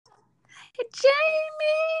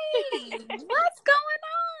Jamie, what's going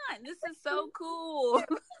on? This is so cool.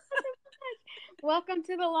 Welcome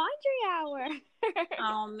to the laundry hour.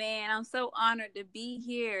 Oh man, I'm so honored to be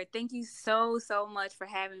here. Thank you so much for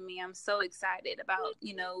having me. I'm so excited about,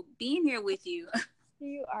 being here with you.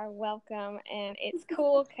 You are welcome. And it's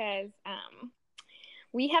cool because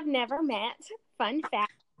we have never met. Fun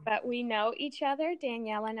fact, but we know each other,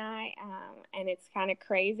 Danielle and I, and it's kind of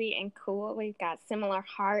crazy and cool. We've got similar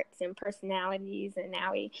hearts and personalities, and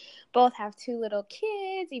now we both have 2 little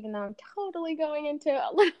kids, even though I'm totally going into a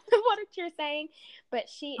little of what you're saying. But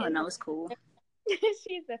It's cool.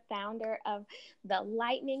 She's the founder of the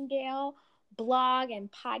Lightinggale Blog and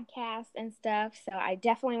Podcast and stuff. So I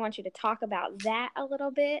definitely want you to talk about that a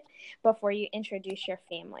little bit before you introduce your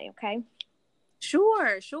family, okay?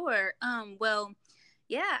 Sure. Well,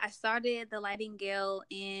 yeah, I started the Lightinggale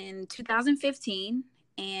in 2015,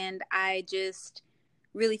 and I just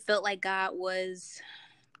really felt like God was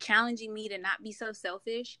challenging me to not be so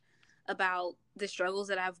selfish about the struggles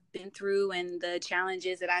that I've been through and the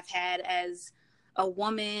challenges that I've had as a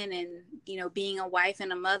woman and, being a wife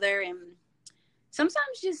and a mother, and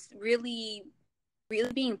sometimes just really,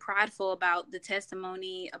 really being prideful about the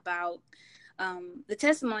testimony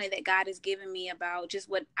that God has given me about just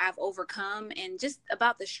what I've overcome and just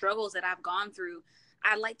about the struggles that I've gone through.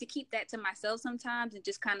 I like to keep that to myself sometimes and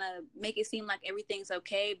just kind of make it seem like everything's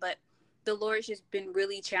okay. But the Lord's just been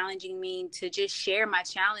really challenging me to just share my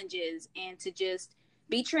challenges and to just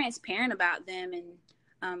be transparent about them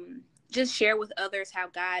and just share with others how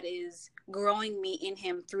God is growing me in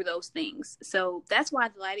Him through those things. So that's why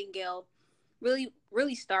the Lightinggale really,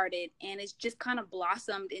 really started, and it's just kind of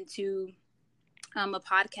blossomed into a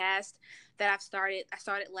podcast that I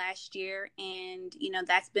started last year, and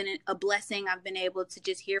that's been a blessing. I've been able to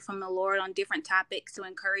just hear from the Lord on different topics to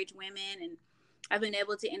encourage women, and I've been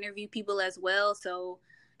able to interview people as well. So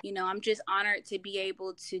I'm just honored to be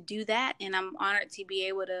able to do that, and I'm honored to be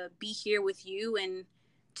able to be here with you and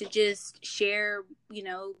to just share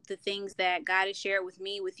the things that God has shared with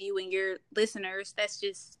me, with you and your listeners. That's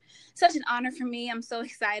just such an honor for me. I'm so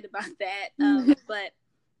excited about that.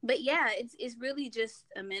 But yeah, it's really just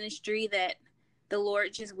a ministry that the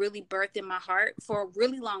Lord just really birthed in my heart for a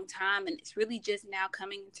really long time. And it's really just now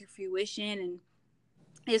coming into fruition. And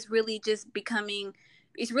it's really just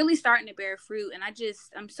it's really starting to bear fruit. And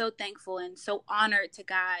I'm so thankful and so honored to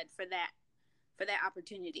God for that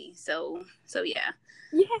opportunity. So yeah.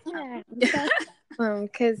 Yeah.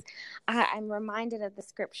 Because I'm reminded of the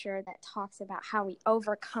scripture that talks about how we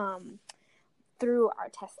overcome through our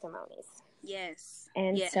testimonies. Yes.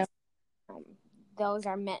 And yes. so those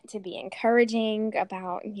are meant to be encouraging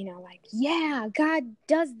about, yeah, God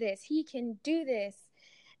does this. He can do this.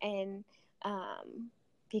 And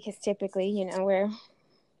because typically, we're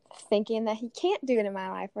thinking that He can't do it in my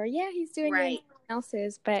life, or he's doing it in someone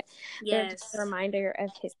else's. But there's just a reminder of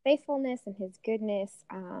His faithfulness and His goodness,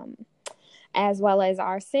 as well as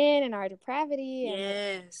our sin and our depravity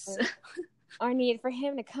and our need for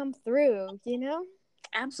Him to come through,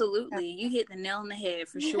 Absolutely. You hit the nail on the head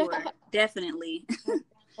for sure. Definitely.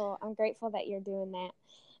 I'm grateful that you're doing that.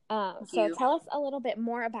 So tell us a little bit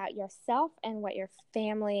more about yourself and what your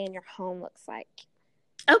family and your home looks like.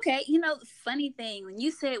 Okay. The funny thing, when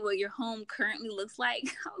you said what your home currently looks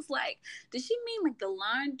like, I was like, does she mean like the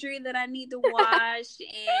laundry that I need to wash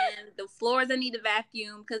and the floors I need to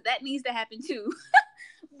vacuum? Because that needs to happen too.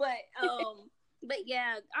 But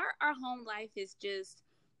yeah, our home life is just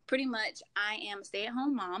pretty much, I am a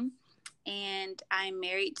stay-at-home mom, and I'm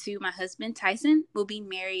married to my husband, Tyson. We'll be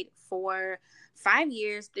married for 5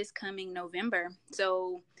 years this coming November.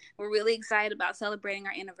 So we're really excited about celebrating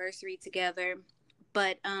our anniversary together.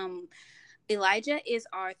 But Elijah is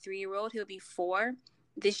our 3-year-old. He'll be 4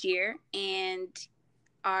 this year. And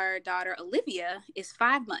our daughter, Olivia, is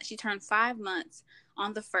 5 months. She turned 5 months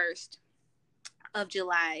on the 1st of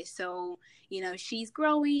July. So, she's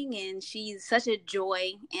growing and she's such a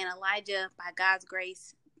joy. And Elijah, by God's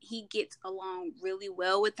grace, he gets along really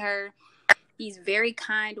well with her. He's very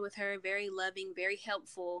kind with her, very loving, very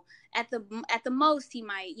helpful. At the most, he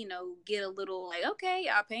might, get a little like, okay,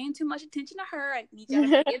 y'all paying too much attention to her. I need y'all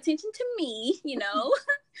to pay attention to me,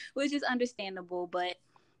 which is understandable. But,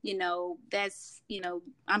 that's,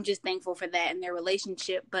 I'm just thankful for that in their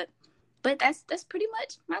relationship. But that's pretty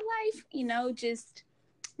much my life, just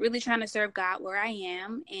really trying to serve God where I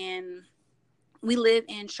am. And we live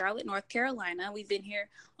in Charlotte, North Carolina. We've been here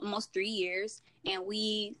almost 3 years, and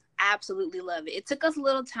we absolutely love it. It took us a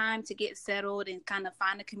little time to get settled and kind of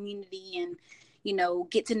find a community and,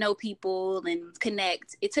 get to know people and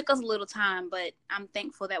connect. It took us a little time, but I'm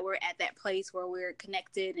thankful that we're at that place where we're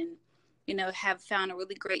connected and have found a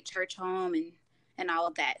really great church home and all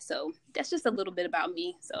of that. So that's just a little bit about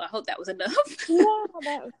me. So I hope that was enough. Yeah,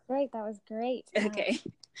 that was great. That was great. Okay.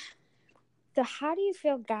 So how do you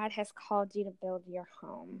feel God has called you to build your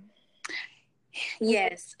home?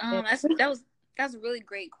 Yes. That was a really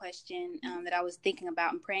great question that I was thinking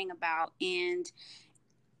about and praying about. And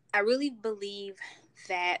I really believe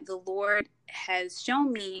that the Lord has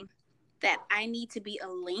shown me that I need to be a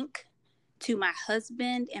link to my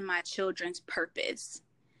husband and my children's purpose.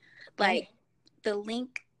 Like the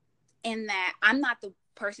link in that I'm not the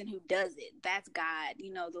person who does it. That's God.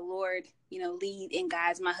 The Lord, lead and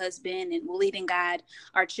guides my husband and will lead and guide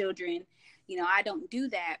our children. I don't do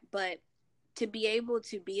that, but to be able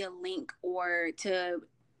to be a link or to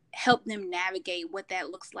help them navigate what that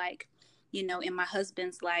looks like, in my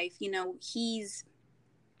husband's life, he's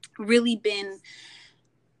really been,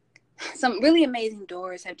 some really amazing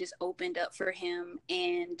doors have just opened up for him.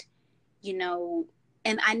 And,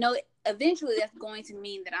 and I know eventually that's going to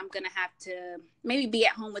mean that I'm going to have to maybe be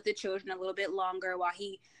at home with the children a little bit longer while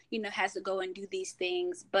he, has to go and do these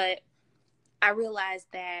things. But I realize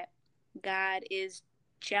that God is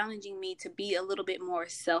challenging me to be a little bit more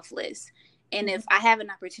selfless. And if I have an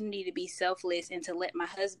opportunity to be selfless and to let my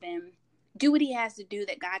husband do what he has to do,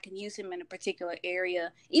 that God can use him in a particular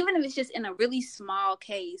area, even if it's just in a really small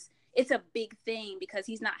case, it's a big thing because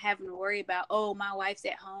he's not having to worry about, oh, my wife's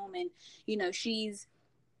at home and, she's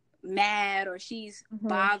mad or she's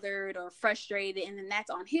bothered or frustrated. And then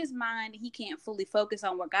that's on his mind. He can't fully focus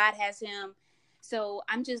on where God has him. So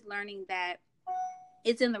I'm just learning that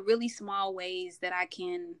it's in the really small ways that I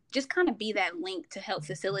can just kind of be that link to help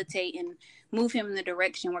facilitate and move him in the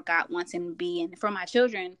direction where God wants him to be. And for my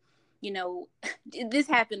children, this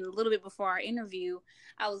happened a little bit before our interview.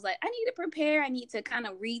 I was like, I need to prepare. I need to kind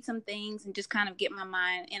of read some things and just kind of get my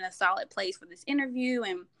mind in a solid place for this interview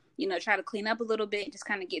and, try to clean up a little bit, just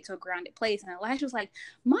kind of get to a grounded place. And Elijah was like,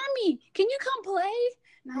 Mommy, can you come play?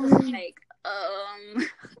 And I was like,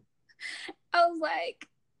 I was like,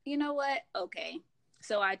 you know what? Okay.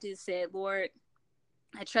 So I just said, Lord,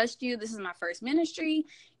 I trust you. This is my first ministry.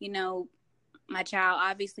 My child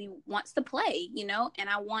obviously wants to play, and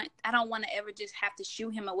I don't want to ever just have to shoo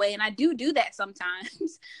him away. And I do that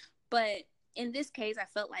sometimes. But in this case, I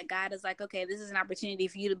felt like God is like, okay, this is an opportunity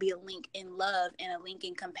for you to be a link in love and a link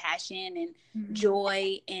in compassion and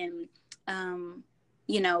joy and,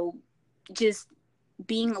 just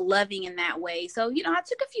being loving in that way. So, I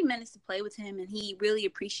took a few minutes to play with him and he really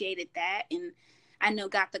appreciated that. And I know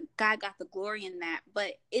God got the glory in that,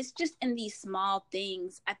 but it's just in these small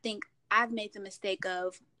things. I think I've made the mistake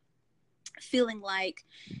of feeling like,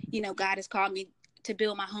 God has called me to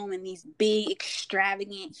build my home in these big,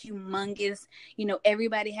 extravagant, humongous,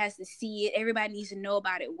 everybody has to see it. Everybody needs to know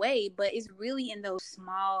about it way. But it's really in those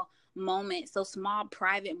small moments, those small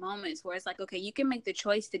private moments where it's like, okay, you can make the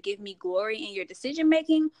choice to give me glory in your decision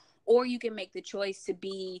making, or you can make the choice to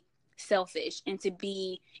be selfish and to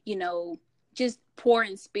be, just poor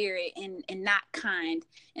in spirit and not kind.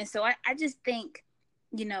 And so I just think,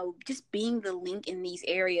 just being the link in these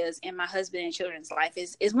areas in my husband and children's life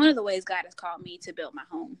is one of the ways God has called me to build my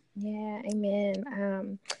home. Yeah,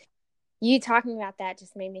 amen. You talking about that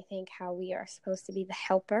just made me think how we are supposed to be the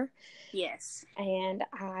helper. Yes. And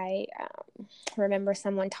I remember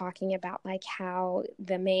someone talking about like how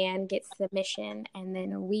the man gets the mission and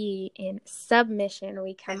then we in submission,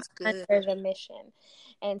 we come under the mission.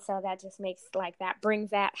 And so that just makes like that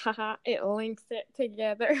brings that, it links it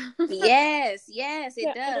together. Yes,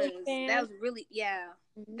 it does. That was really,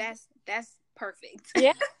 that's perfect.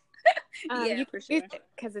 Yeah. Yeah, you for sure.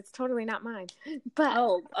 Because it's totally not mine. But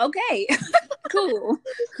okay. Cool.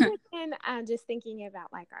 And I'm just thinking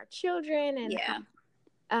about like our children and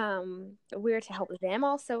how, we're to help them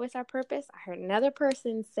also with our purpose. I heard another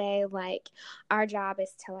person say like our job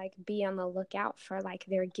is to like be on the lookout for like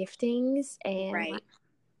their giftings and like,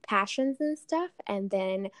 passions and stuff, and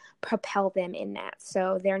then propel them in that.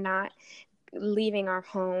 So they're not leaving our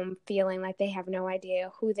home feeling like they have no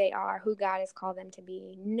idea who they are, who God has called them to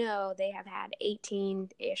be. No, they have had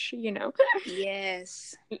 18-ish,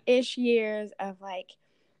 yes, ish years of like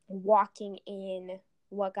walking in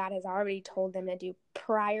what God has already told them to do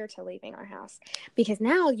prior to leaving our house. Because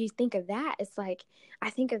now you think of that, it's like I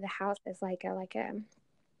think of the house as like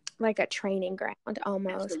a training ground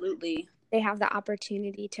almost. Absolutely. They have the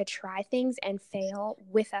opportunity to try things and fail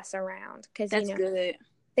with us around. Because that's good.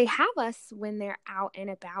 They have us when they're out and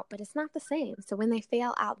about, but it's not the same. So when they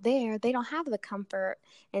fail out there, they don't have the comfort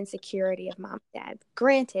and security of mom and dad.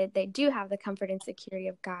 Granted, they do have the comfort and security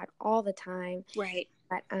of God all the time. Right.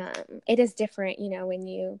 But it is different, when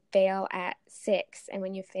you fail at 6 and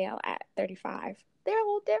when you fail at 35. They're a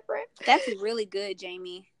little different. That's really good,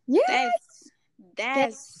 Jamie. Yeah.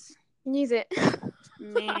 That's use it.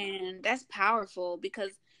 Man, that's powerful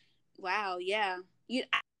because wow, yeah.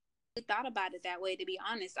 I thought about it that way, to be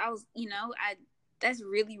honest. I was, that's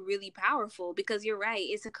really, really powerful because you're right.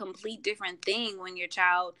 It's a complete different thing when your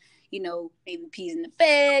child, maybe pees in the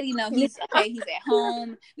bed, he's okay, he's at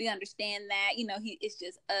home. We understand that, it's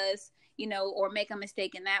just us, or make a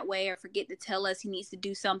mistake in that way or forget to tell us he needs to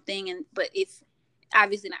do something. But if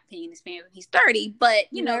obviously not paying his family when he's 30, but,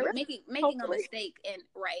 making a mistake and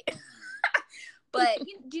right. But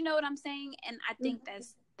do you know what I'm saying? And I think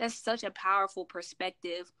that's such a powerful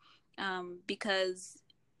perspective. Because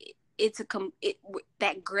it's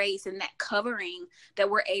that grace and that covering that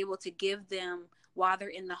we're able to give them while they're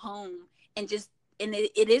in the home, and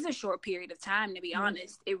it is a short period of time, to be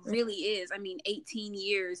honest. It really is. I mean, 18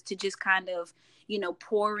 years to just kind of,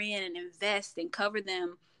 pour in and invest and cover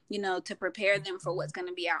them, to prepare them for what's going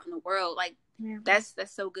to be out in the world. Like that's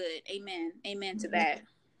so good. Amen to that.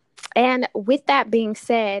 And with that being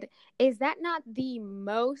said, is that not the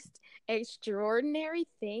most extraordinary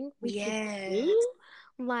thing we could do?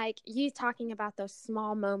 Like, you talking about those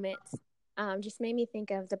small moments just made me think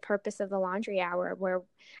of the purpose of the laundry hour, where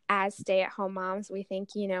as stay-at-home moms, we think,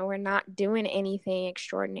 we're not doing anything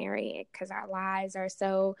extraordinary because our lives are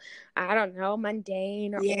so, I don't know,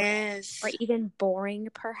 mundane or even boring,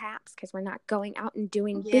 perhaps, because we're not going out and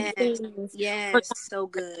doing big things. Yes, so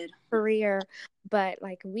good. Career. But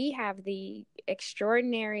like, we have the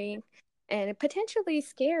extraordinary and potentially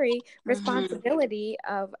scary responsibility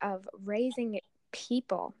of raising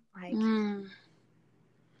people. Like,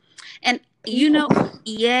 and people.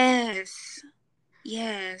 Yes.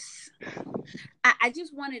 I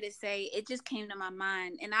just wanted to say, it just came to my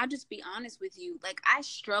mind, and I'll just be honest with you. Like, I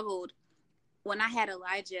struggled when I had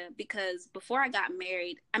Elijah, because before I got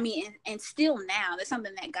married, I mean, and still now, that's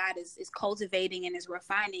something that God is cultivating and is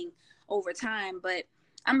refining over time. But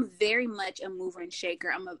I'm very much a mover and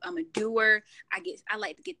shaker. I'm a doer. I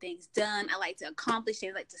like to get things done. I like to accomplish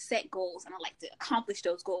things. I like to set goals, and I like to accomplish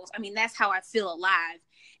those goals. I mean, that's how I feel alive.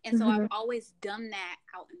 And so I've always done that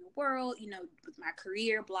out in the world, with my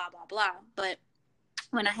career, blah, blah, blah. But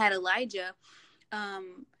when I had Elijah,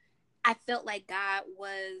 I felt like God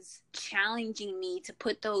was challenging me to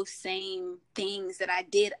put those same things that I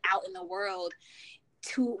did out in the world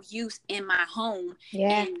to use in my home.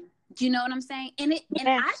 Yeah. And do you know what I'm saying? And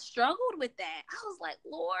I struggled with that. I was like,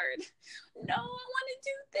 Lord, no, I want to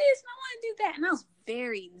do this, and I want to do that. And I was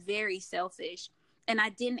very, very selfish. And I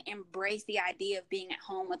didn't embrace the idea of being at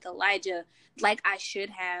home with Elijah like I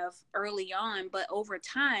should have early on. But over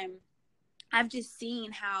time, I've just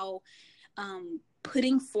seen how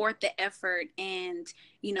putting forth the effort and,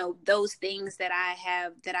 those things that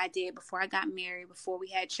I did before I got married, before we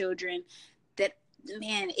had children, that,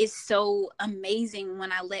 man, it's so amazing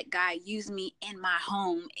when I let God use me in my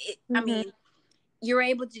home. I mean, you're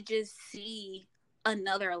able to just see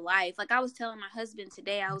another life. Like, I was telling my husband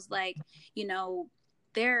today, I was like, when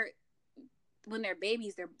they're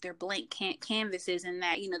babies, they're blank canvases, and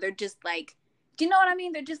that, they're just like, do you know what I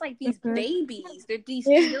mean? They're just like these babies. They're these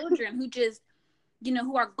children who just,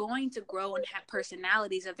 who are going to grow and have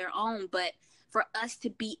personalities of their own. But for us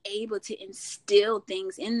to be able to instill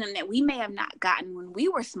things in them that we may have not gotten when we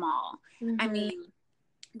were small. I mean,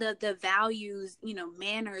 the values,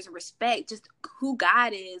 manners, respect, just who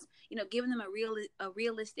God is, giving them a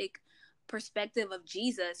realistic perspective of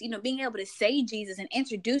Jesus, being able to say Jesus and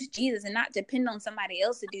introduce Jesus and not depend on somebody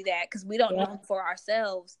else to do that because we don't know him for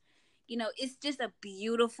ourselves. It's just a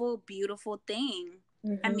beautiful, beautiful thing.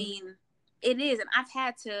 I mean, it is. And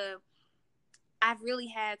I've really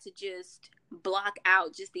had to just block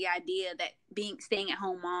out just the idea that staying at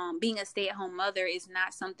home mom, being a stay at home mother is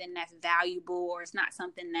not something that's valuable, or it's not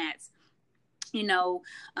something that's,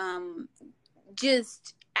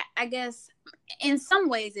 just, I guess in some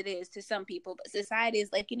ways it is to some people, but society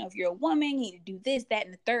is like, if you're a woman, you need to do this, that,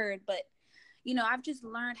 and the third. But, I've just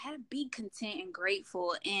learned how to be content and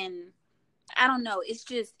grateful. And I don't know, it's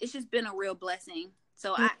just been a real blessing.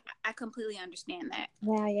 So I completely understand that.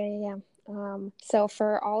 Yeah. So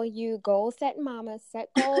for all you goal-setting mamas, set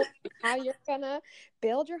goals how you're gonna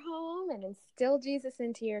build your home and instill Jesus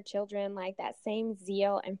into your children. Like, that same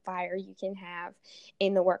zeal and fire you can have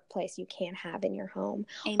in the workplace, you can have in your home.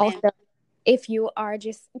 Amen. Also, if you are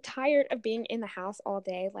just tired of being in the house all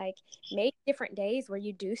day, like, make different days where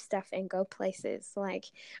you do stuff and go places. Like,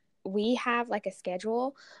 we have like a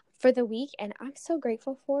schedule for the week, and I'm so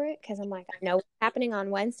grateful for it, because I'm like, I know what's happening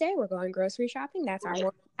on Wednesday. We're going grocery shopping. That's our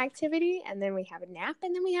morning activity, and then we have a nap,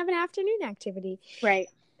 and then we have an afternoon activity. Right.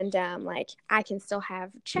 And like I can still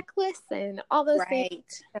have checklists and all those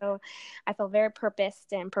things. So I feel very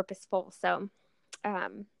purposed and purposeful. So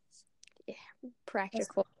yeah,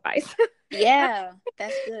 practical advice. Yeah,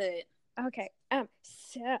 that's good. Okay.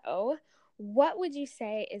 So what would you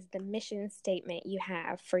say is the mission statement you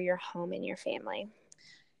have for your home and your family?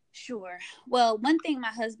 Sure. Well, one thing my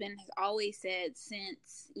husband has always said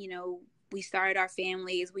since, we started our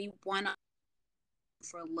family is we want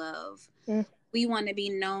for love. Mm. We want to be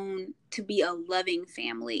known to be a loving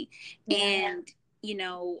family. Yeah. And,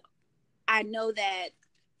 I know that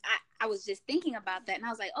I was just thinking about that, and I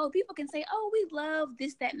was like, oh, people can say, oh, we love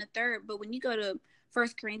this, that, and the third. But when you go to 1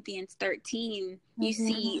 Corinthians 13, you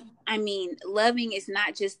see, loving is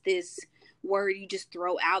not just this word you just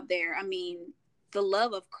throw out there. The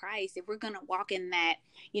love of Christ, if we're going to walk in that,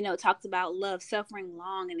 talks about love suffering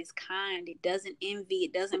long and is kind. It doesn't envy.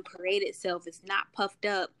 It doesn't parade itself. It's not puffed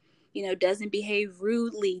up, doesn't behave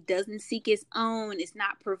rudely, doesn't seek its own. It's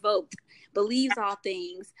not provoked, believes all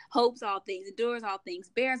things, hopes all things, endures all things,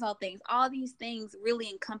 bears all things. All these things really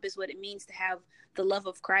encompass what it means to have the love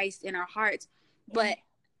of Christ in our hearts. But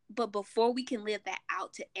before we can live that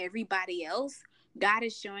out to everybody else, God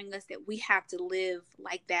is showing us that we have to live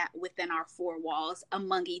like that within our four walls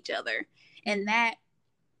among each other. And that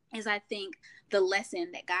is, I think, the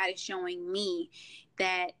lesson that God is showing me,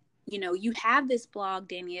 that, you have this blog,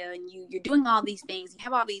 Danielle, and you're doing all these things. You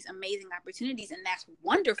have all these amazing opportunities, and that's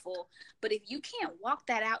wonderful. But if you can't walk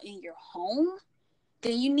that out in your home,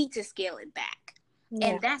 then you need to scale it back. Yeah.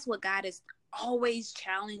 And that's what God is always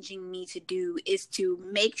challenging me to do, is to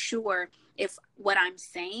make sure if what I'm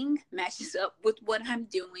saying matches up with what I'm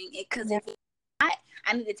doing. Because if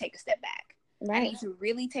I need to take a step back. Right. I need to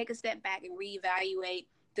really take a step back and reevaluate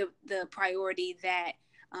the priority that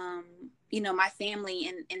my family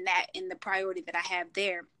and the priority that I have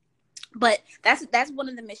there. But that's one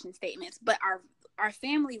of the mission statements. But our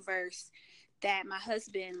family verse that my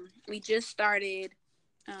husband, we just started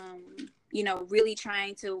really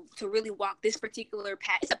trying to really walk this particular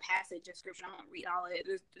it's a passage of scripture. I won't read all of it.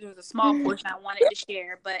 There's a small portion I wanted to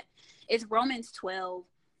share, but it's Romans 12.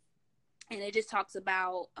 And it just talks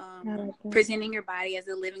about presenting your body as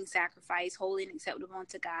a living sacrifice, holy and acceptable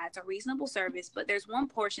unto God. It's a reasonable service. But there's one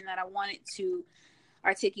portion that I wanted to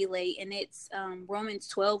articulate, and it's Romans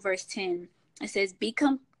 12, verse 10. It says,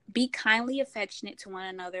 be kindly affectionate to one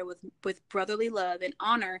another with brotherly love and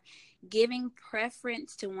honor, giving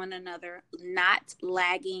preference to one another, not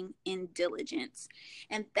lagging in diligence.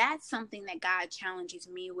 And that's something that God challenges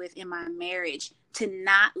me with in my marriage, to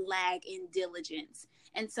not lag in diligence.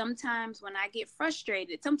 And sometimes when I get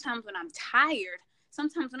frustrated, sometimes when I'm tired,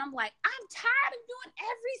 sometimes when I'm like, I'm tired of doing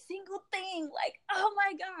every single thing. Like, oh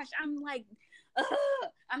my gosh, I'm like,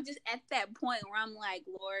 I'm just at that point where I'm like,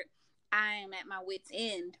 Lord, I am at my wit's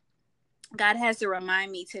end. God has to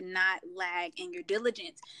remind me to not lag in your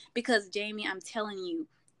diligence, because Jamie, I'm telling you,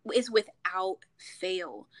 it's without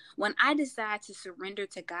fail. When I decide to surrender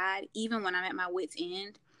to God, even when I'm at my wit's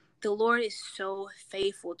end, the Lord is so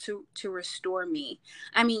faithful to restore me.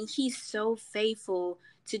 He's so faithful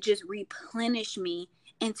to just replenish me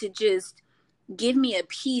and to just give me a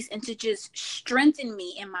peace and to just strengthen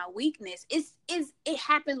me in my weakness. It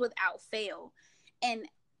happens without fail. And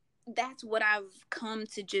that's what I've come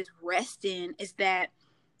to just rest in, is that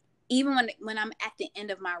even when I'm at the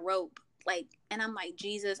end of my rope, and I'm like,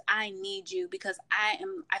 Jesus, I need you, because I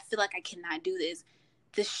feel like I cannot do this.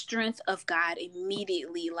 The strength of God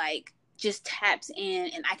immediately just taps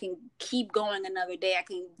in, and I can keep going another day. I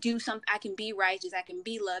can do something. I can be righteous. I can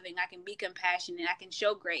be loving. I can be compassionate. I can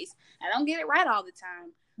show grace. I don't get it right all the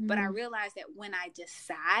time, but I realize that when I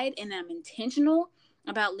decide and I'm intentional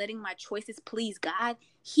about letting my choices please God,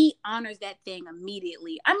 He honors that thing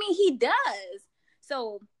immediately. He does.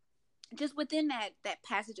 So just within that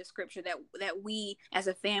passage of scripture that we as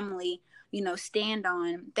a family, stand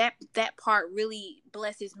on, that part really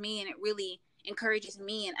blesses me, and it really encourages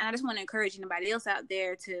me. And I just want to encourage anybody else out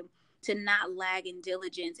there to not lag in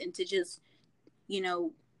diligence, and to just,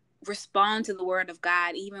 respond to the word of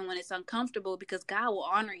God, even when it's uncomfortable, because God will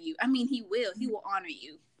honor you. He will honor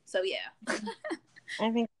you. So yeah. I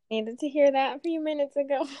think I needed to hear that a few minutes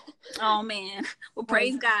ago. Oh man. Well,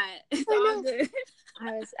 praise God. It's all good.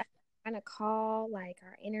 I was trying to call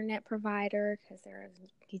our internet provider, because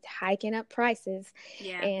he's hiking up prices.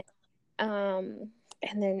 Yeah. And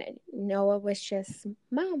then Noah was just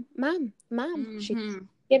mom. Mm-hmm. She's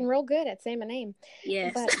getting real good at saying my name.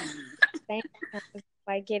 Yes. But I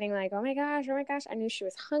was getting oh my gosh, I knew she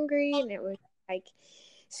was hungry, and it was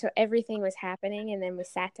So everything was happening, and then we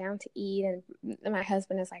sat down to eat, and my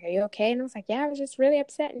husband was like, "Are you okay?" And I was like, "Yeah, I was just really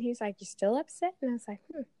upset." And he's like, "You still upset?" And I was like,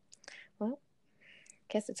 well,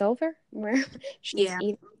 guess it's over. She's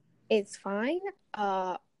eating. It's fine.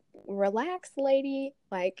 Relax, lady.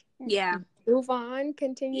 Like, move on.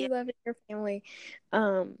 Continue loving your family.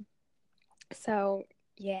 So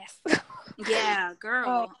yes. Yeah,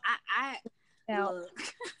 girl. I look.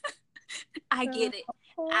 I get it.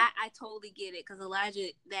 I totally get it, because Elijah,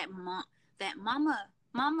 that mama,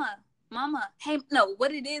 hey, no,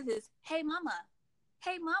 what it is, hey mama,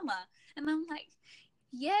 and I'm like,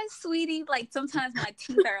 yes, sweetie. Like, sometimes my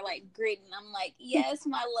teeth are like gritting. I'm like, yes,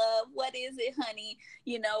 my love, what is it, honey?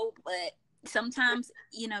 But sometimes,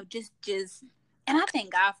 just, and I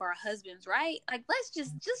thank God for our husbands, right? Like, let's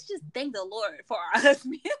just thank the Lord for our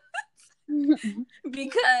husbands.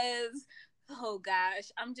 Because, oh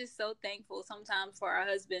gosh, I'm just so thankful sometimes for our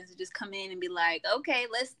husbands to just come in and be like, okay,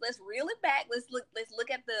 let's reel it back. Let's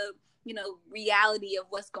look at the, reality of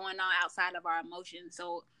what's going on outside of our emotions.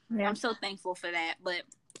 So I'm so thankful for that. But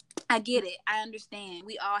I get it. I understand.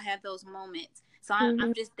 We all have those moments. So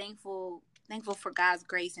I'm just thankful for God's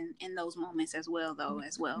grace in those moments as well.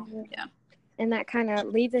 Yeah. And that kind of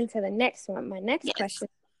leads into the next one. My next question: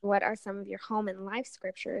 what are some of your home and life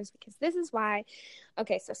scriptures? Because this is why,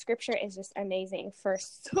 so scripture is just amazing for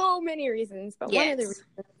so many reasons. But one of the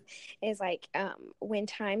reasons is like, when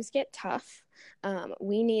times get tough,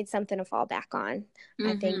 we need something to fall back on.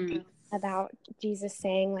 I think about Jesus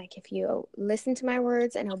saying, like, if you listen to my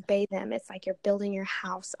words and obey them, it's like you're building your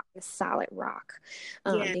house on a solid rock.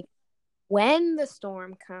 Because when the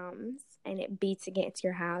storm comes and it beats against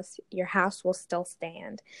your house will still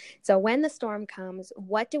stand. So when the storm comes,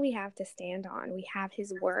 what do we have to stand on? We have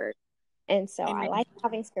his word. And so I like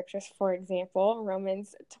having scriptures. For example,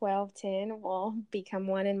 Romans 12:10 will become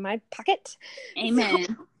one in my pocket. Amen.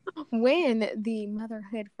 So when the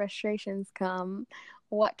motherhood frustrations come,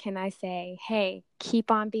 what can I say? Hey,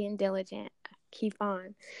 keep on being diligent. Keep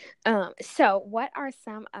on. So what are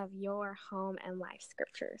some of your home and life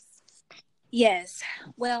scriptures? Yes.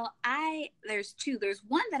 Well, there's two. There's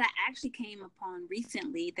one that I actually came upon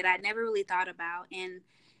recently that I never really thought about. And,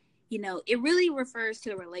 it really refers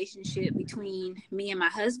to the relationship between me and my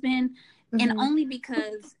husband. And only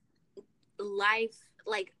because life,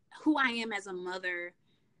 like who I am as a mother,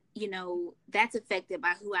 that's affected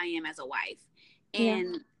by who I am as a wife.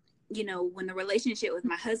 And, when the relationship with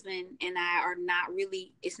my husband and I are not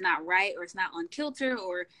really, it's not right, or it's not on kilter,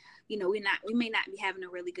 or, we may not be having a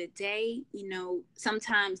really good day.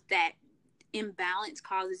 Sometimes that imbalance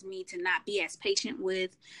causes me to not be as patient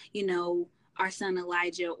with, our son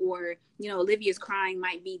Elijah, or, Olivia's crying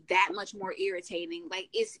might be that much more irritating. Like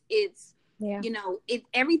it's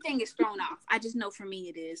everything is thrown off. I just know for me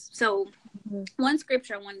it is. So one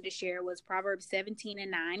scripture I wanted to share was Proverbs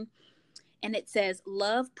 17:9. And it says,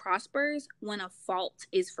 love prospers when a fault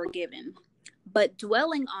is forgiven, but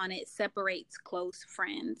dwelling on it separates close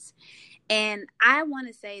friends. And I want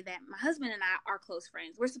to say that my husband and I are close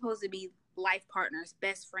friends. We're supposed to be life partners,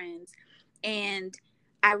 best friends. And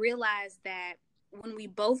I realized that when we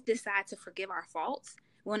both decide to forgive our faults,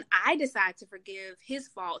 when I decide to forgive his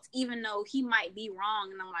faults, even though he might be wrong,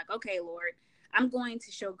 and I'm like, okay, Lord, I'm going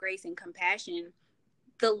to show grace and compassion,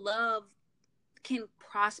 the love can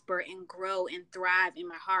prosper and grow and thrive in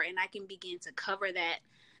my heart, and I can begin to cover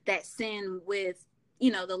that sin with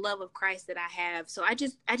the love of Christ that I have. So I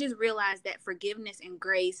just realized that forgiveness and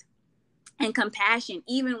grace and compassion,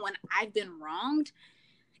 even when I've been wronged,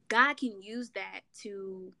 God can use that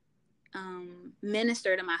to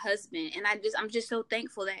minister to my husband. And I'm just so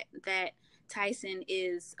thankful that Tyson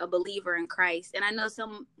is a believer in Christ. And I know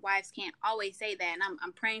some wives can't always say that, and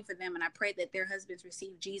I'm praying for them, and I pray that their husbands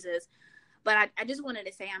receive Jesus. But I just wanted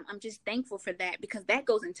to say I'm just thankful for that, because that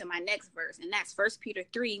goes into my next verse, and that's 1 Peter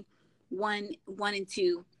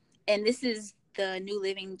 3:1-2. And this is the New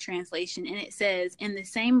Living Translation, and it says, in the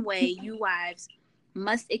same way, you wives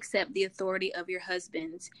must accept the authority of your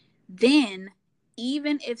husbands. Then,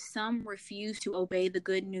 even if some refuse to obey the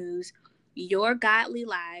good news, your godly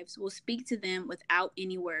lives will speak to them without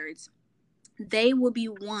any words. They will be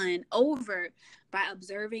won over by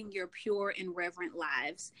observing your pure and reverent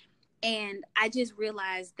lives. And I just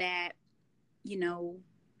realized that,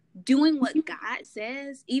 doing what God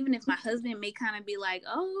says, even if my husband may kind of be like,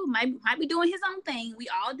 oh, might be doing his own thing. We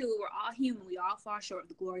all do. We're all human. We all fall short of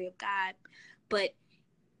the glory of God. But,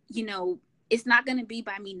 it's not going to be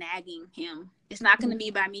by me nagging him. It's not going to be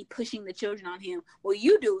by me pushing the children on him. Well,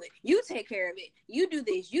 you do it. You take care of it. You do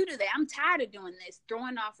this. You do that. I'm tired of doing this,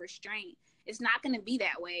 throwing off restraint. It's not going to be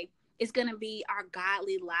that way. it's going to be our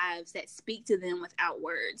godly lives that speak to them without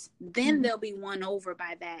words. Then they'll be won over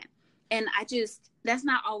by that. And that's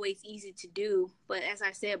not always easy to do. But as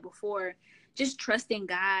I said before, just trusting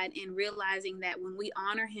God and realizing that when we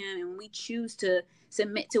honor him and when we choose to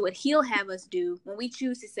submit to what he'll have us do, when we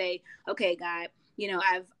choose to say, okay, God,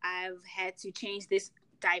 I've had to change this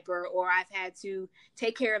diaper, or I've had to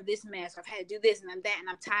take care of this mess, or I've had to do this and that, and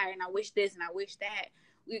I'm tired and I wish this and I wish that.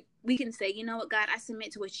 We can say, you know what, God, I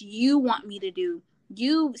submit to what you want me to do.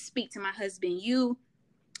 You speak to my husband. You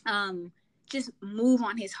just move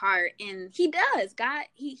on his heart. And he does. God,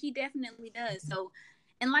 he definitely does. So,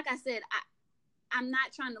 and like I said, I'm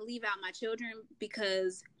not trying to leave out my children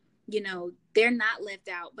because, they're not left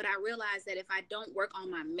out. But I realize that if I don't work on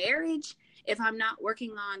my marriage, if I'm not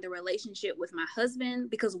working on the relationship with my husband,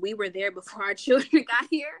 because we were there before our children got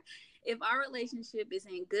here, if our relationship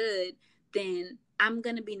isn't good, then I'm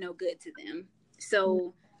going to be no good to them.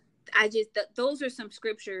 So those are some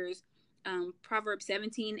scriptures, Proverbs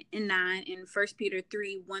 17:9 and 1 Peter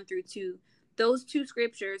 3:1-2. Those two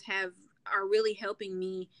scriptures are really helping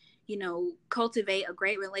me, cultivate a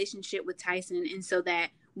great relationship with Tyson. And so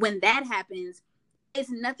that when that happens, it's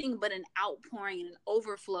nothing but an outpouring and an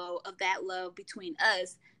overflow of that love between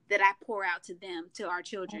us that I pour out to them, to our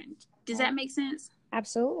children. Does that make sense?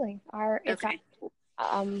 Absolutely. Our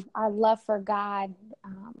love for God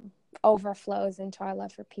overflows into our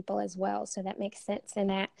love for people as well. So that makes sense in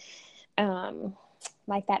that,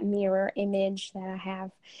 like that mirror image that I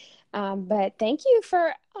have. But thank you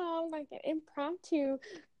for like an impromptu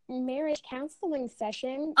marriage counseling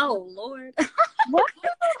session. Oh Lord. What?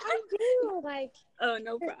 I do like. Oh,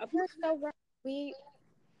 no problem. You're so right. We,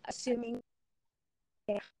 assuming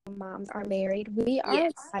moms are married, we are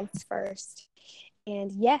wives first.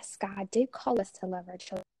 And yes, God did call us to love our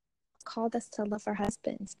children. He called us to love our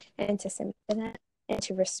husbands and to submit to them and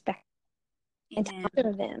to respect and to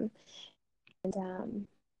honor them. And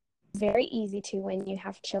very easy to, when you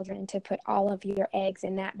have children, to put all of your eggs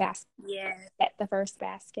in that basket. Yeah. At the first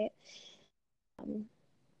basket.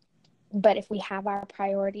 But if we have our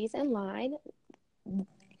priorities in line, and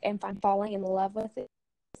if I'm falling in love with it,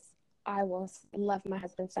 I will love my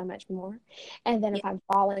husband so much more. And then if I'm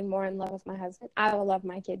falling more in love with my husband, I will love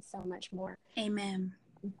my kids so much more. Amen.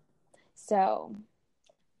 So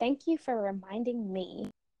thank you for reminding me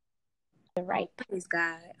the right. Praise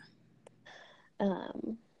God.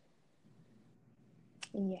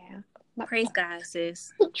 Yeah. Praise God,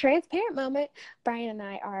 sis. Transparent moment. Brian and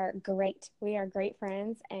I are great. We are great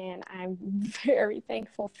friends, and I'm very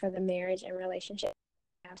thankful for the marriage and relationship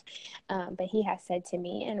we have. But he has said to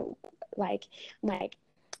me, and like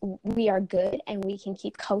we are good, and we can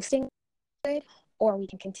keep coasting good, or we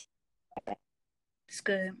can continue. It's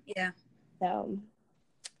good. Yeah. So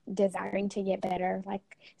desiring to get better. Like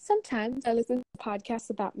sometimes I listen to podcasts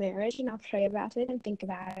about marriage and I'll pray about it and think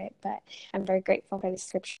about it. But I'm very grateful for the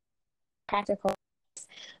scripture, practical,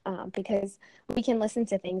 because we can listen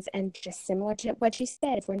to things and just similar to what you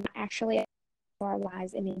said, if we're not actually our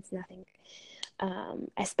lives, it means nothing.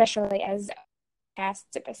 Especially as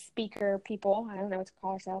speaker people, I don't know what to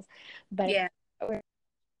call ourselves, but we're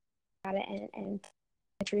about it and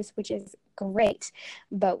the truth, which is great,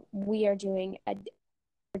 but we are doing a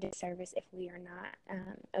disservice if we are not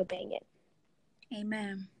obeying it.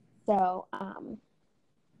 Amen. So,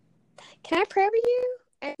 can I pray for you?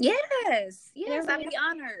 Yes, I'd be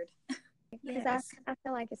honored. Because I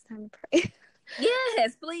feel like it's time to pray.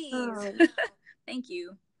 Yes, please. Thank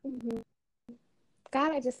you. Mm-hmm.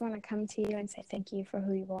 God, I just want to come to you and say thank you for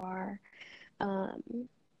who you are.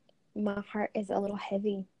 My heart is a little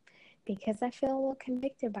heavy because I feel a little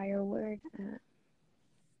convicted by your word.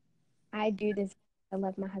 I do desire to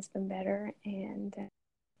love my husband better, and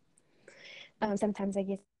sometimes I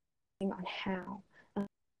get on how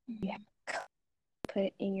you have to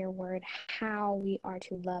put in your word how we are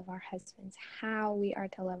to love our husbands, how we are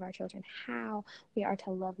to love our children, how we are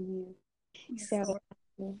to love you. Yes, so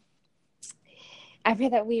I pray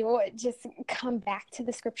that we will just come back to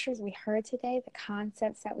the scriptures we heard today, the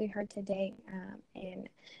concepts that we heard today, and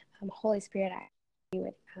Holy Spirit, you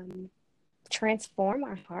would transform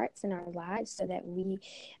our hearts and our lives so that we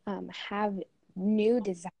have new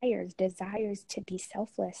desires to be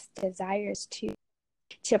selfless, desires to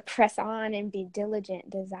press on and be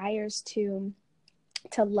diligent, desires to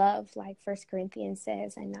love like 1 Corinthians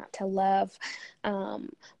says, and not to love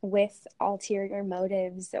with ulterior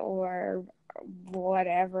motives or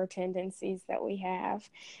whatever tendencies that we have.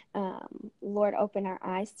 Lord, open our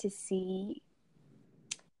eyes to see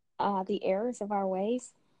the errors of our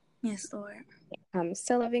ways. Yes, Lord. comes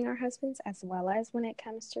to loving our husbands as well as when it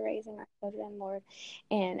comes to raising our children, Lord.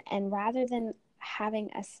 And rather than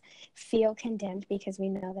having us feel condemned because we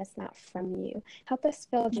know that's not from you, help us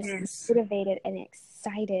feel just motivated and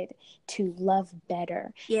excited to love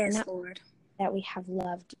better. Yes, not Lord. that we have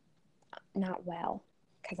loved not well,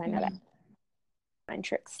 because I know that mind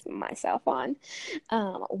tricks myself on.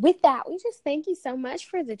 With that, we just thank you so much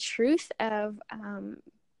for the truth of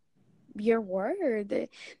your word.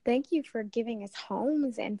 Thank you for giving us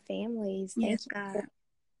homes and families. Yes, Thank God. you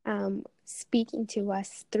for speaking to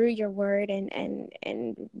us through your word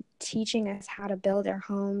and teaching us how to build our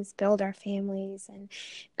homes, build our families,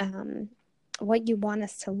 and what you want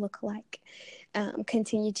us to look like.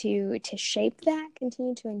 Continue to shape that,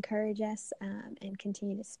 continue to encourage us, and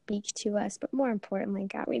continue to speak to us. But more importantly,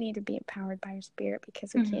 God, we need to be empowered by your Spirit,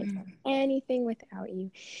 because we can't do anything without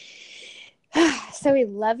you. So we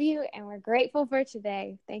love you, and we're grateful for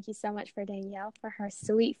today. Thank you so much for Danielle, for her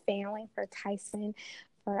sweet family, for Tyson,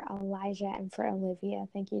 for Elijah, and for Olivia.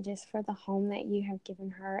 Thank you just for the home that you have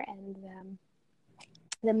given her, and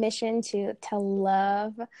the mission to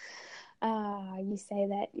love. You say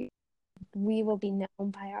that we will be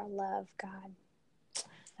known by our love, God.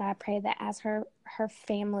 So I pray that as her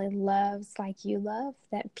family loves like you love,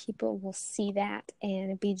 that people will see that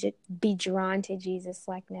and be drawn to Jesus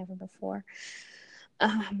like never before.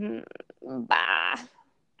 I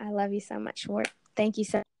love you so much, Lord. Thank you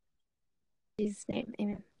so much. In Jesus' name,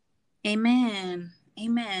 amen. Amen.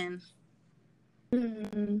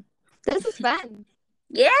 Amen. This is fun.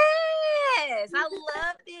 Yes, I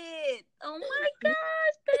loved it. Oh my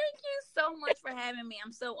gosh, thank you so much for having me.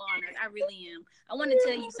 I'm so honored. I really am. I want to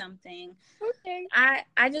tell you something. Okay.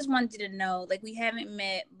 I just wanted you to know, like, we haven't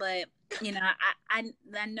met, but you know,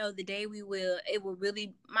 I know the day we will, it will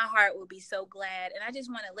really, my heart will be so glad. And I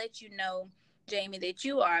just want to let you know, Jamie, that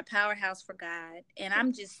you are a powerhouse for God, and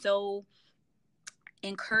I'm just so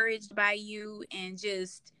encouraged by you, and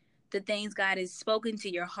just the things God has spoken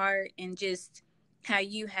to your heart, and just how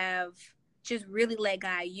you have just really let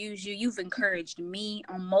God use you. You've encouraged me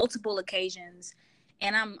on multiple occasions,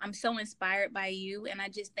 and I'm so inspired by you, and I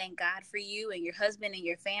just thank God for you and your husband and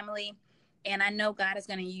your family. And I know God is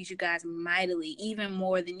going to use you guys mightily, even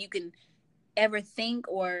more than you can ever think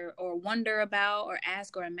or wonder about or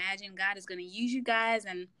ask or imagine. God is going to use you guys,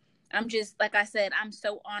 and I'm just, like I said, I'm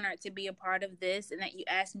so honored to be a part of this, and that you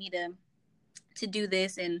asked me to do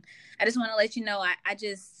this. And I just want to let you know,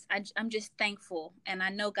 I'm just thankful, and I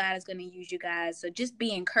know God is going to use you guys. So just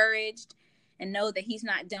be encouraged and know that he's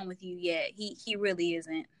not done with you yet. He really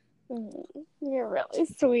isn't. You're really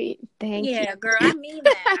sweet. Thank you. Yeah, girl, I mean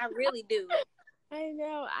that. I really do. I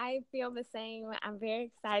know. I feel the same. I'm very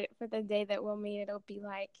excited for the day that we'll meet. It'll be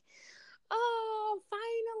like, oh,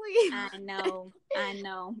 finally. I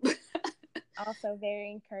know. Also very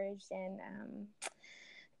encouraged and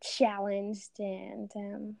challenged and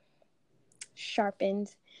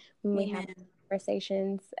sharpened when we have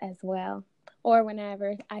conversations as well, or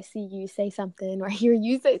whenever I see you say something or hear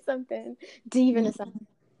you say something to even something.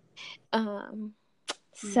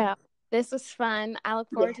 So this was fun. I look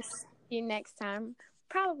forward to seeing you next time.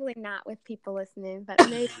 Probably not with people listening, but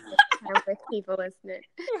maybe next time with people listening.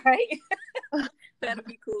 Right? That'll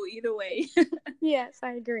be cool either way. Yes,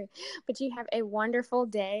 I agree. But you have a wonderful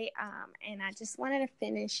day. And I just wanted to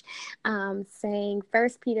finish saying 1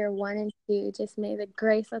 Peter 1 and 2, just may the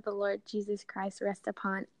grace of the Lord Jesus Christ rest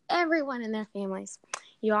upon everyone and their families.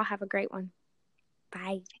 You all have a great one.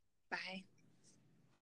 Bye. Bye.